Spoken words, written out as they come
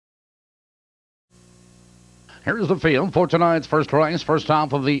Here's the field for tonight's first race, first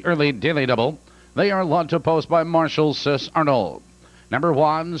half of the early daily double. They are led to post by Marshall Sis Arnold. Number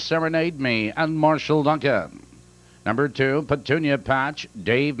 1, Serenade Me and Marshall Duncan. Number 2, Petunia Patch,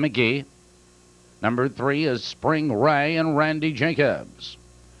 Dave McGee. Number 3 is Spring Ray and Randy Jacobs.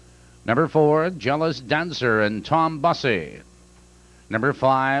 Number 4, Jealous Dancer and Tom Bussey. Number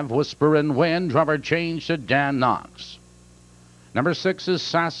 5, Whisper and Wind, driver change to Dan Knox. Number 6 is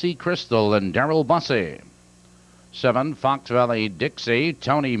Sassy Crystal and Daryl Bussey. 7, Fox Valley Dixie,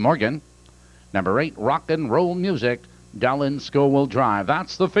 Tony Morgan. Number 8, Rock and Roll Music, Dallin Scoville Drive.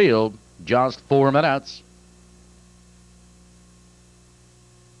 That's the field, just 4 minutes.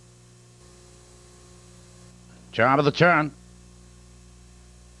 Top of the turn.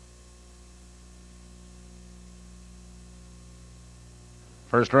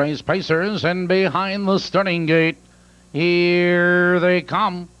 First race pacers, and behind the starting gate, here they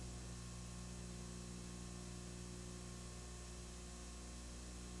come.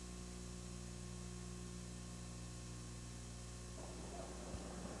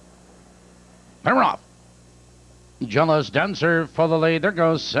 They're off. Jealous Dancer for the lead. There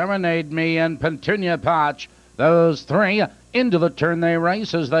goes Serenade Me and Petunia Patch. Those three into the turn they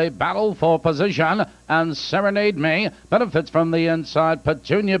race as they battle for position, and Serenade Me benefits from the inside.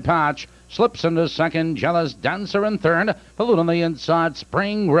 Petunia Patch slips into second, Jealous Dancer in third, followed on the inside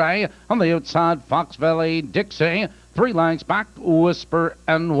Spring Ray, on the outside Fox Valley Dixie, 3 lengths back Whisper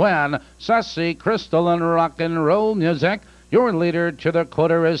and Wind, Sassy Crystal and Rock and Roll Music. Your leader to the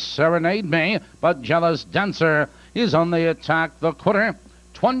quarter is Serenade Me, but Jealous Dancer is on the attack. The quarter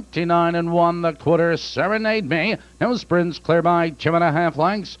 29-1 the quarter. Serenade Me now sprints clear by 2.5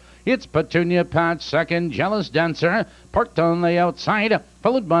 lengths. It's Petunia Patch second, Jealous Dancer parked on the outside,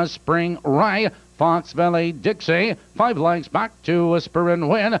 followed by Spring Ray, Fox Valley Dixie, 5 lengths back to Whisper and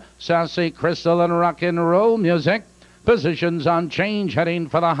Wind, Sassy Crystal and Rock and Roll Music. Positions on change heading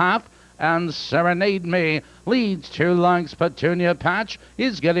for the half, and Serenade Me leads 2 lengths. Petunia Patch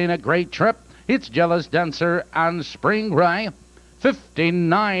is getting a great trip. It's Jealous Dancer and Spring Ray.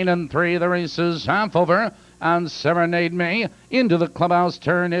 59-3, the race is half over, and Serenade Me into the clubhouse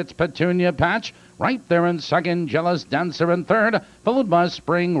turn. It's Petunia Patch right there in second, Jealous Dancer in third, followed by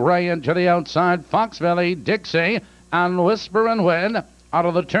Spring Ray into the outside, Fox Valley Dixie and Whisper and Wind. Out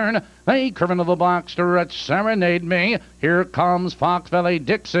of the turn, they curve into the box to reach Serenade Me. Here comes Fox Valley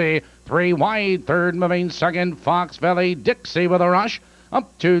Dixie, 3 wide, third moving second, Fox Valley Dixie with a rush.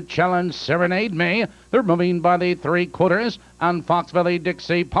 Up to challenge Serenade Me. They're moving by the 3/4, and Fox Valley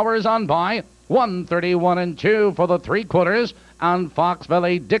Dixie powers on by 1:31-2 for the 3/4, and Fox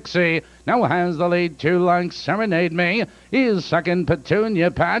Valley Dixie now has the lead 2 lengths. Serenade Me is second,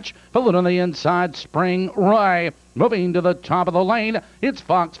 Petunia Patch, followed on the inside Spring Ray. Moving to the top of the lane, it's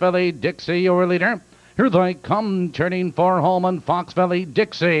Fox Valley Dixie, your leader. Here they come, turning for home, and Fox Valley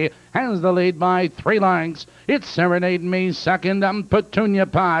Dixie has the lead by 3 lengths. It's Serenade Me second, and Petunia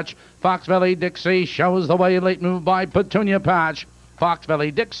Patch. Fox Valley Dixie shows the way. Late move by Petunia Patch. Fox Valley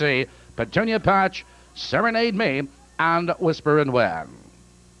Dixie, Petunia Patch, Serenade Me, and Whisper and Wind.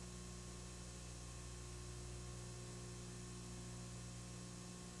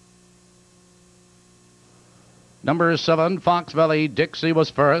 Number 7, Fox Valley Dixie was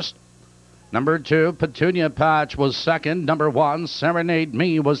first. Number 2, Petunia Patch was second. Number 1, Serenade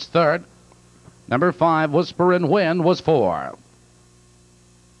Me was third. Number 5, Whisper and Wind was 4.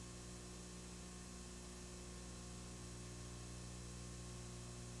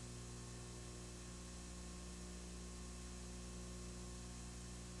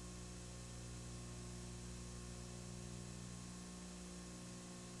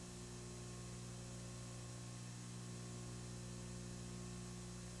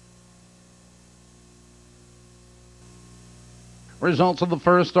 Results of the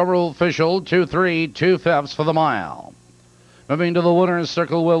first are official, 2-3, 2/5 for the mile. Moving to the winner's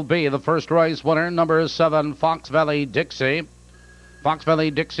circle will be the first race winner, number 7, Fox Valley Dixie. Fox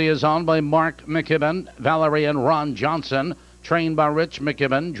Valley Dixie is owned by Mark McKibben, Valerie and Ron Johnson, trained by Rich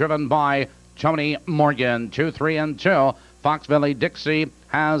McKibben, driven by Tony Morgan. 2, 3, and 2. Fox Valley Dixie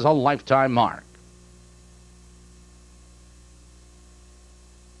has a lifetime mark.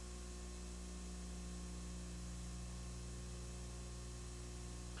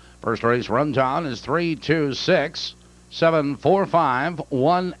 First race rundown is 3-2-6, 7-4-5,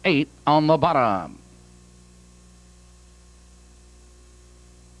 1-8 on the bottom.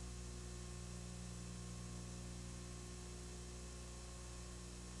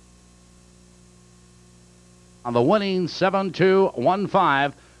 On the winning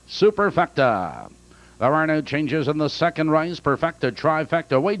 7-2-1-5 Superfecta. There are no changes in the second race. Perfecta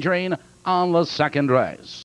trifecta wagering on the second race.